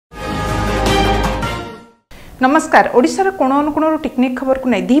नमस्कार ओडिशार कोण अनुकोण टेक्निक खबर को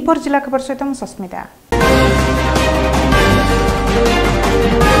नहीं दीपर जिला खबर सहित मैं सस्मिता।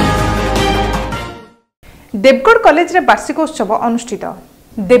 देवगढ़ कॉलेज रे वार्षिक उत्सव अनुष्ठित।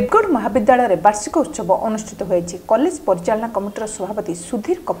 देवगढ़ महाविद्यालय रे वार्षिक उत्सव अनुष्ठित होईछि। कॉलेज परिचालना कमिटीर सभापति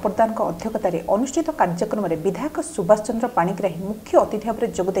सुधीर कपरदान अध्यक्षतार अनुष्ठित कार्यक्रम में विधायक सुभाष चंद्र पाणिग्राही मुख्य अतिथि भाव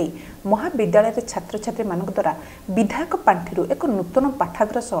में जोगदे महाविद्यालय छात्र छात्री मान द्वारा विधायक पांठिरु एक नूतन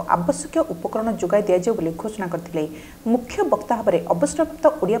पाठागार सह आवश्यक उपकरण जोगाई दिया बोली घोषणा करथिले। मुख्य वक्ता भाव में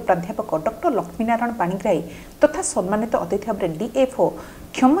अवसरप्राप्त ओडिया प्राध्यापक डॉक्टर लक्ष्मीनारायण पाणिग्राही तथा सम्मानित अतिथि भाव में डीएफओ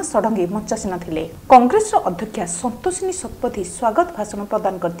क्षमा षडंगी मंचासीन थिले। कांग्रेस अध्यक्षा संतोषिनी शतपथी स्वागत भाषण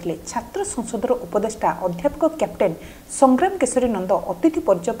प्रदान करथिले। छात्र संसदर उपदेष्टा अध्यापक कैप्टेन संग्राम केशरी नंद अतिथि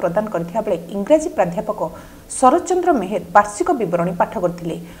परिचय प्रदान करथिया बेले इंग्राजी प्राध्यापक शरद चंद्र मेहर वार्षिक विवरणी पाठ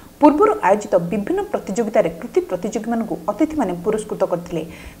करथिले। पूर्व आयोजित विभिन्न प्रतियोगितार कृति प्रतियोगी मानकु अतिथि माने पुरस्कृत करथिले।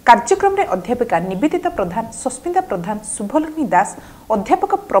 कार्यक्रम रे अध्यापिका निवेदिता प्रधान, सस्मिता प्रधान, शुभलक्ष्मी दास,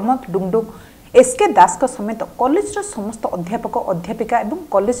 अध्यापक प्रमोद डुंगडुंग, एसके दास का समेत कॉलेज समस्त अध्यापक अध्यापिका एवं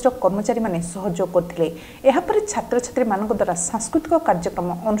कॉलेज कर्मचारी माने सहयोग करथिले। एहा पर छात्र छात्री मानक द्वारा सांस्कृतिक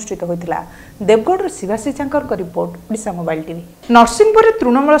कार्यक्रम अनुष्ठित होइतिला। देवगढ़ शिवासी चांकर का report Odisha mobile TV. Narsinghpur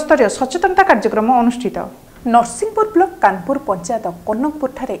Trinamool स्तरीय सचेतनता कार्यक्रम अनुष्ठित। नरसिंहपुर ब्लॉक कानपुर पंचायत कनकपुर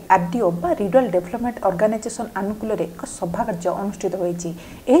ठारे आरडीओ बा रूरल डेवलपमेंट ऑर्गेनाइजेशन आनुकूल एक सभा कार्य अनुष्ठित होईछि।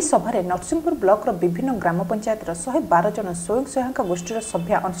 एही सभारे नरसिंहपुर ब्लॉक विभिन्न ग्राम पंचायत 112 जन स्वयं सहायक गोष्ठीर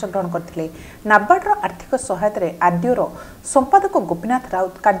सभ्य अंशग्रहण करथिले। नाबार्ड आर्थिक सहायता आरडीओ संपादक गोपीनाथ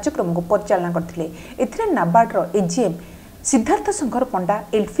राउत कार्यक्रम को परिचालना करथिले। एथिरे नाबार्ड एजीएम सिद्धार्थ शंकर पंडा,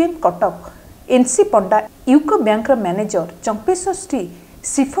 एलपीएम कटक एनसी पंडा, UCO bank manager Champeshwar Shri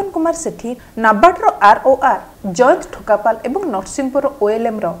chiffon Kumar सेठी, नाबार्ड आरओआर जयंत ठोकापाल एवं नरसिंहपुर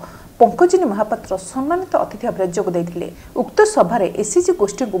ओएलएम पंकजिनी महापात्र सम्मानित अतिथि भाव में जोगदे। उक्त सभारे एसीजी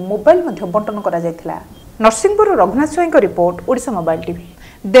गोष्ठी को मोबाइल बंटन करा जायथिला। नरसिंहपुर रघुनाथ स्वाई report Odisha mobile TV.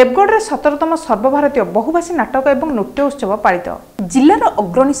 Deogarh 17तम सर्वभारतीय बहुभाषी नाटक एवं नृत्य उत्सव पालित। जिलार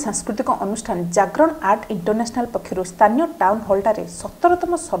अग्रणी सांस्कृतिक अनुष्ठान जागरण आर्ट इंटरनेशनल पक्षर स्थानीय टाउन हॉलटारे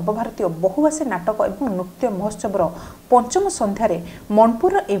 17तम सर्वभारतीय बहुभाषी नाटक एवं नृत्य महोत्सव पंचम संध्यारे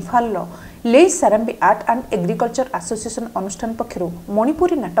मनपुर इम्फाल लेई साराम्बी आर्ट एंड एग्रीकल्चर एसोसिएशन अनुष्ठान पक्षर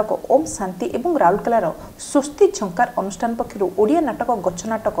मणिपुरी नाटक ओम शांति एवं राउरकेलार स्वस्ति झंकार अनुष्ठान पक्षर ओडिया नाटक गच्छ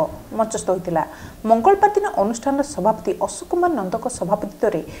नाटक मंचस्थ होता। मंगलवार दिन अनुष्ठान सभापति अशोक कुमार नंदक सभापतित्व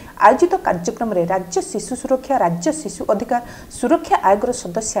में आयोजित कार्यक्रम में राज्य शिशु सुरक्षा, राज्य शिशु अधिकार सुरक्षा आयोगर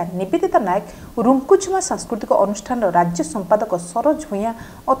सदस्या निवेदिता नायक, रुंकुझुमा सांस्कृतिक अनुष्ठान राज्य संपादक सरोज भूया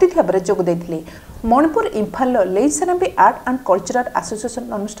अतिथि भाव में जोगदे। मणिपुर इम्फाल लेई साराम्बी आर्ट एंड कल्चरल एसोसिएशन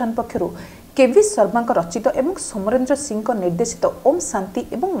अनुष्ठान पक्षर केवी शर्मा रचित एवं समरेन्द्र सिंह निर्देशित ओम शांति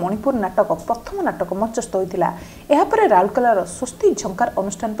एवं मणिपुर नाटक प्रथम नाटक मंचस्थ होता। यापर राउरकेलार स्वस्ति झंकार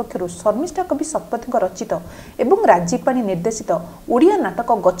अनुष्ठान पक्षर शर्मिष्ठा कवि शतपथी रचित एवं राजीव पाणी निर्देशित ओडिया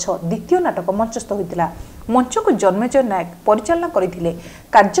नाटक गच्छ द्वितीय नाटक मंचस्थ होता। मंच को जन्मेजय नायक परिचालना करथिले।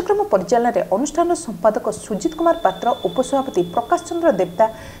 कार्यक्रम परिचालन में अनुष्ठान संपादक सुजित कुमार पात्र, उपसभापति प्रकाश चंद्र देवता,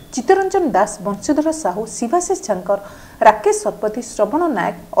 चित्तरंजन दास, वंशीधर साहू, शिवाशीष शंकर, राकेश शतपथी, श्रवण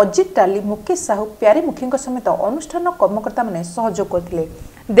नायक, अजित टाली, मुकेश साहू, प्यारी मुखी समेत अनुष्ठान कर्मकर्ता माने सहयोग करथिले।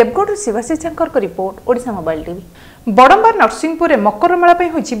 देवगढ़ शिवाशी शंकर का report Odisha mobile TV. बड़म्बार Narsinghpur मकरम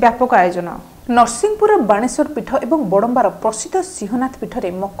व्यापक आयोजन। नरसिंहपुर बाणेश्वर पीठ एवं बड़म्बार प्रसिद्ध सिंहनाथ पीठ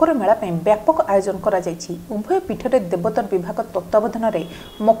में मकर मेला व्यापक आयोजन करा जायछि। उभय पीठ में देवोत्तर विभाग तत्वावधान में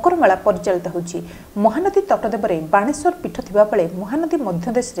मकर मेला परिचालित होछि। महानदी तटदेवरे बाणेश्वर पीठ थिबा बेले महानदी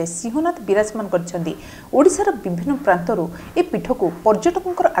मध्यदेश में सिंहनाथ विराजमान करछन्ति। ओडिशार विभिन्न प्रांतरू ए पीठ को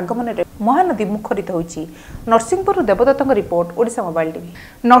पर्यटकों आगमन में महानदी मुखरित होछि। Narsinghpur Devdutt report Odisha mobile TV.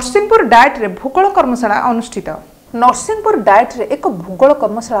 Narsinghpur diet रे भूगोल कर्मशाला अनुष्ठित। नरसिंहपुर डाएट रे एक भूगोल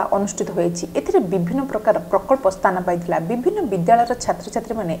कर्मशाला अनुष्ठित होईछि। एथिरे विभिन्न प्रकार प्रकल्प स्थान पाइथिला। विभिन्न विद्यालयर छात्र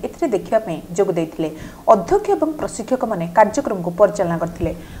छात्री माने एथिरे देखिबा पई जोग दैथिले। अध्यक्ष एवं प्रशिक्षक माने कार्यक्रम को परिचालना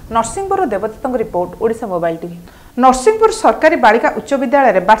करथिले। Narsinghpur Devdutt report Odisha mobile TV. Narsinghpur सरकारी बालिका उच्च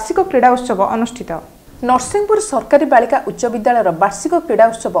विद्यालय रे वार्षिक क्रीड़ा उत्सव अनुष्ठित। नरसिंहपुर सरकारी बालिका उच्च विद्यालय वार्षिक क्रीड़ा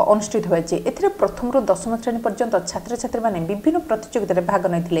उत्सव अनुष्ठित होइछि। एथिरे प्रथम रु दशम श्रेणी पर्यंत छात्र छात्री माने विभिन्न प्रतियोगिता रे भाग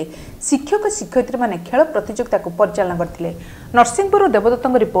नैथिले। शिक्षक शिक्षयित्री माने खेल प्रतियोगिता को परिचालना करथिले। Narsinghpur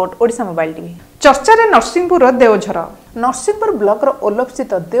Devdutt report Odisha mobile TV. चर्चा रे नरसिंहपुर देवझर। नरसिंहपुर ब्लॉक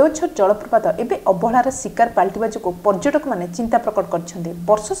ओलपस्थित देवझर जलप्रपात एवं अवहेलार शिकार पलटिबा जो पर्यटक माने चिंता प्रकट करछन्ते।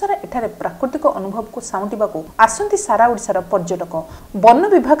 वर्ष सारा एठारे प्राकृतिक अनुभव को साउंटिबाकू आसंती सारा ओडिशार पर्यटक। वन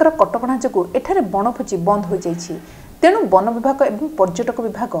विभाग कटकणा जो एठारे वनभोजी बंद हो जाइछि। तेणु वन विभाग एवं पर्यटक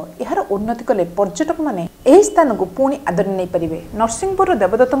विभाग यार उन्नति कले पर्यटक माने एही स्थान को पुणी आदरी नहीं पारिबे। Narsinghpur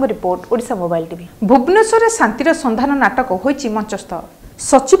Devdutt report Odisha mobile TV. Bhubaneswar शांतिर संधान नाटक होइछि मंचस्थ।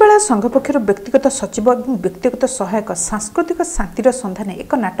 सचिवालय संघ पक्षर व्यक्तिगत सचिव और व्यक्तिगत सहायक सांस्कृतिक शांतिर सन्धान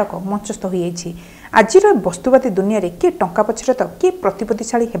एक नाटक मंचस्थ हो आज वस्तुवादी दुनिया रे किए टंका पछरे तो किए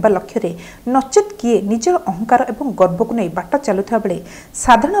प्रतिपत्तिशाली हेबा लक्ष्य नचेत किए निजर अहंकार और गर्व को नहीं बाट चलुवा बेले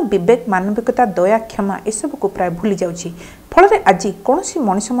साधारण विवेक मानविकता दया क्षमा एसबू को प्राय भूली जाउछि फल आज कौन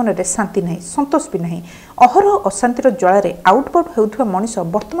मनीष मन में शांति ना संतोष भी ना अहरह अशांतिर ज्वाल आउटबाउट होउथुवा मनीष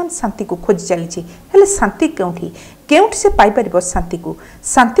वर्तमान शांति को खोजी चली शांति केउठी से पाइपर शांति को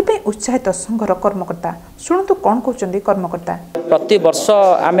शांति पे उत्साहित संघर कर्मकर्ता शुणु कौन कहते कर्मकर्ता प्रति वर्ष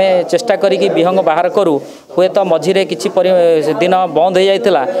आम चेष्टा करी विहंग बाहर करूँ हुए तो मझे किसी दिन बंद हो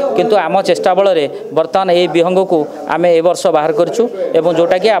जाता किंतु आम चेष्टा बल बर्तमान ये विहंग को आम ए वर्ष बाहर करूँ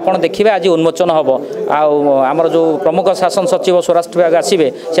जोटा कि आप देखिए आज उन्मोचन हम आमर जो प्रमुख शासन सचिव स्वराष्ट्र विभाग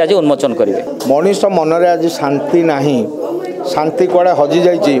आसवे से आज उन्मोचन करेंगे। मनीष मन में आज शांति नहीं शांति कड़े हजि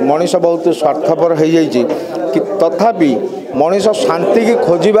जाइए मनीष बहुत स्वार्थपर हो जाइए कि तथापि मनीष शांति की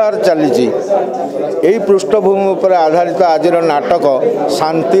खोजार चली पृष्ठभूमि पर आधारित आज नाटक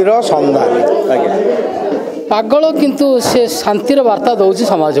शांतिर संधान पागल किंतु से शांतिर वार्ता दौर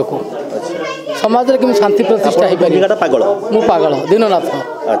समाज को समाज रे कि शांति प्रतिष्ठा हो पार पागल मु पागल दीननाथ।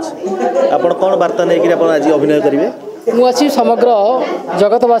 अच्छा आपण कौन वार्ता नहीं कि आज अभिनय करेंगे मुझे समग्र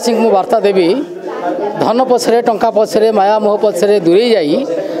जगतवासी को वार्ता देवी धन पछरे टंका पछरे माया मोह पछरे दूरे जाई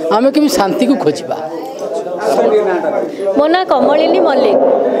आमे कि शांति को खोजबा। मो ना कमलिनी मल्लिक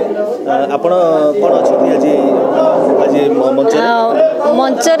आपण कौन अच्छी आज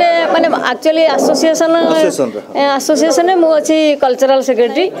मंच माने एक्चुअली एसोसिएशन मु अच्छी कल्चरल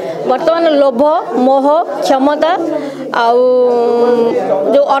सेक्रेटरी वर्तमान लोभ मोह क्षमता आउ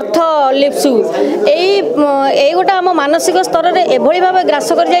जो अर्थ लिप्सु यही गोटा आम मानसिक स्तर में एभली भाव ग्रास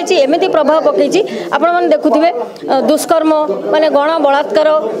कर जाइए एमती प्रभाव पकई आपण मैंने देखुवे दुष्कर्म माने गण बलात्कार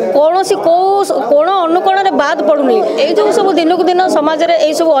कौन कोण अनुकोण बाद पड़ुनी ये जो सब दिन को दिन समाज में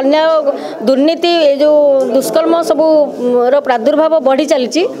यही सब अन्याय दुर्नीति ये जो दुष्कर्म सब प्रादुर्भाव बढ़ी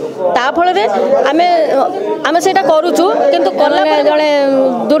चली फल आम से करुचु किंतु कला जड़े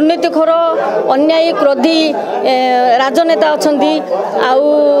दुर्नीतिखोर अन्यायी क्रोधी राजनेता अच्छा आउ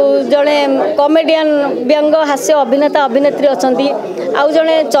जड़े कॉमेडियन व्यंग हास्य अभिनेता अभिनेत्री अच्छा आउ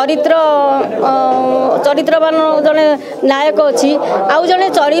जड़े चरित्रवान जड़े नायक अच्छी आउ जड़े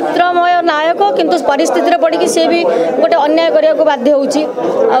चरित्रमय नायक किंतु परिस्थिति पड़ कि सी भी गोटे अन्याय करने को बाध्य होची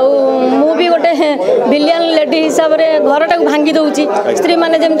मु भी गोटे विलियन लेडी हिसाब से घर टाक भांगी दउची स्त्री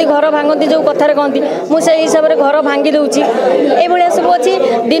माने जेमती घर भांगती जो कथार कहती मुझे हिसाब से घर भांगी दउची ए भलिया सब अच्छी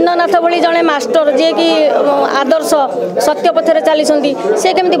दीननाथ भली जड़े मास्टर जी कि आदर्श सत्य पथर चली से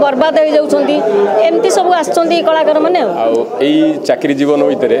केमती बर्बाद हो जाउछंती एमती सब आछंती कलाकार माने एई चाकरी जीवन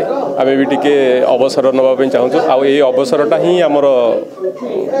भितर आमे भी टिके अवसर नबा पे चाहूँ आउ ये अवसरटा ही आमर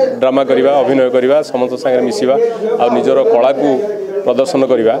ड्रामा करवा अभिनय करवा समस्त संगे मिसिबा आ निजर कला को प्रदर्शन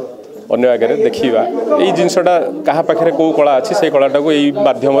करवा अन्य आगे देखा ये जिनसटा क्या पाखे कौ कला अच्छी से कलाटा को यही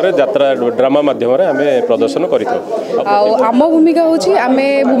माध्यम यात्रा ड्रामा माध्यम आम प्रदर्शन करम भूमिका हूँ आम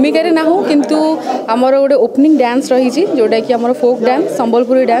भूमिका ना हो किंतु आमर गोटे ओपनिंग डांस रही जोटा कि आमर फोक डांस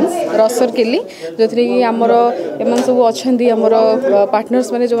संबलपुरी डांस रसर केली जो थी कि आमर एम सब अच्छा आमर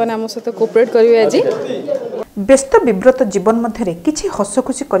पार्टनर्स मैंने जो मैंने आम सहित कोऑपरेट करेंगे आज व्यस्त विव्रत जीवन मध्य किछि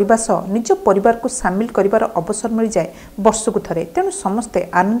हसखुशी करने सह निज परिवार को सामिल कर अवसर मिल जाए वर्ष को थरे तेणु समस्ते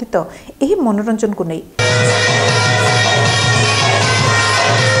आनंदित एही मनोरंजन को नहीं।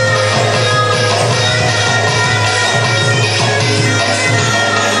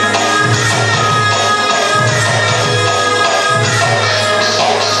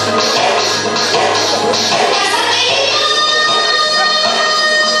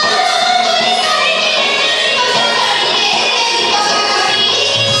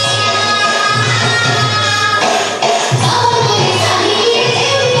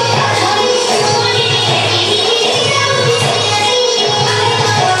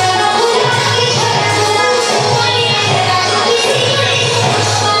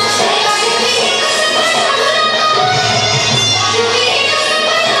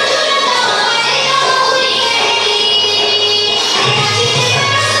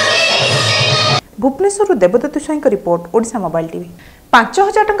 भुवनेश्वर देवदत्त स्वाई रिपोर्ट ओडिशा मोबाइल टीवी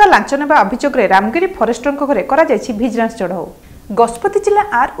 5000 टंका लांच नेबा अभियोग रामगिरी फरेस्टर घरे करा भिजिलेंस चढ़ाऊ गजपति जिला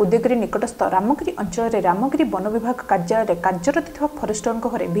आर उदयगिरी निकटस्थ रामगिरी अंचल में रामगिरी वन विभाग कार्यालय कार्यरत फरेस्टर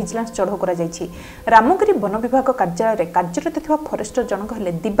घरे भिजिलेंस चढ़ाऊ कर रामगिरी वन विभाग कार्यालय कार्यरत फरेस्टर जनक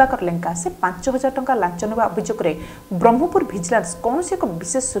हेले दिवाकर लेंका से 5000 टंका लांच नेबा अभियोग ब्रह्मपुर भिजिलेंस कौन एक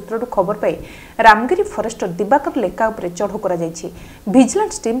विशेष सूत्रु खबर पाई रामगिरी फरेस्टर दिवाकर लेंका चढ़ाऊ कर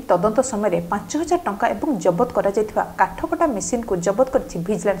भिजिलेंस टीम तदंत समय 5000 टंका और जबत कर काठकटा मेसीन को जबत कर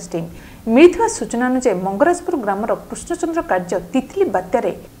भिजिलेंस टीम मिलता सूचना अनुसार मंगराजपुर ग्रामर कृष्णचंद्र कार्य तितली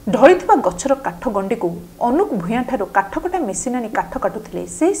बात्यारे ढलिथिबा गछर काठ गंडी को अनुक भूया ठारू काठकटा मेसीन आनी काठ काटुथिले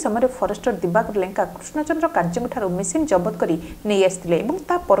सेही समय फरेस्टर दिवाकर लेंका कृष्णचंद्र कार्य ठारू मेसीन जबत करी नहीं आसिथिले एवं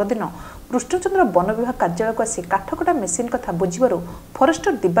ता परदिन कृष्णचंद्र वन विभाग कार्यालय को आसी काठकटा मेसीन कथा बुझिबारु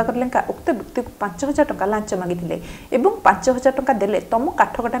फरेस्टर दिवाकर लेंका उक्त व्यक्ति को 5,000 टंका लांच मागिथिले एवं 5,000 टंका देले तम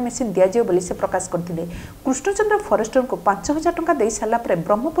काठकटा मेसीन दिया जियो बोली से प्रकाश करथिले। कृष्णचंद्र फरेस्टर को 5,000 टंका देई साला परे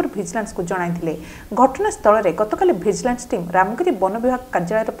ब्रह्मपुर विजिलेंस को जणाइथिले। घटना स्थल रे गतकाली विजिलेंस टीम रामगिरी वन विभाग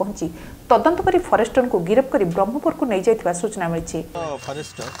कार्यालय पहुंची तदंत करी फरेस्टर को गिरफ्त करी ब्रह्मपुर को नहीं जाइथिबा सूचना मिली।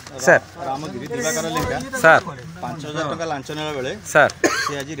 Forester sir Ramgiri Diwakar Lenka sir 5,000 टंका लांच नेला बेले सर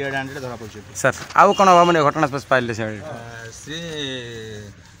से आज रेड हैंडेड धरा पड़छि सर आउ कोन हवा माने घटना स्पष्ट पाइले से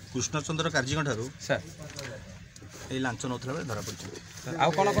कृष्णचंद्र कार्य ठारू सर ए लांच नथला बेले धरा पड़छि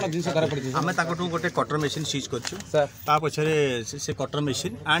आउ कोन कोन जिंस धरा पड़छि हमें ताकटू गोटे कटर मशीन सीज करछु सर ता पछरे से cutter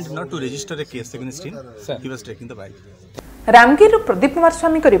machine and not to register A case against him he was taking the bike. रामगिर Pradeep Kumar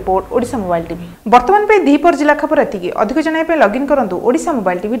स्वामी को रिपोर्ट ओडिशा मोबाइल टीवी। वर्तमान पे दीपर जिला खबर एतिकी अधिक जनाय पे लॉगिन करंतु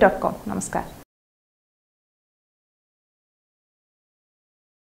odishamobiletv.com। नमस्कार।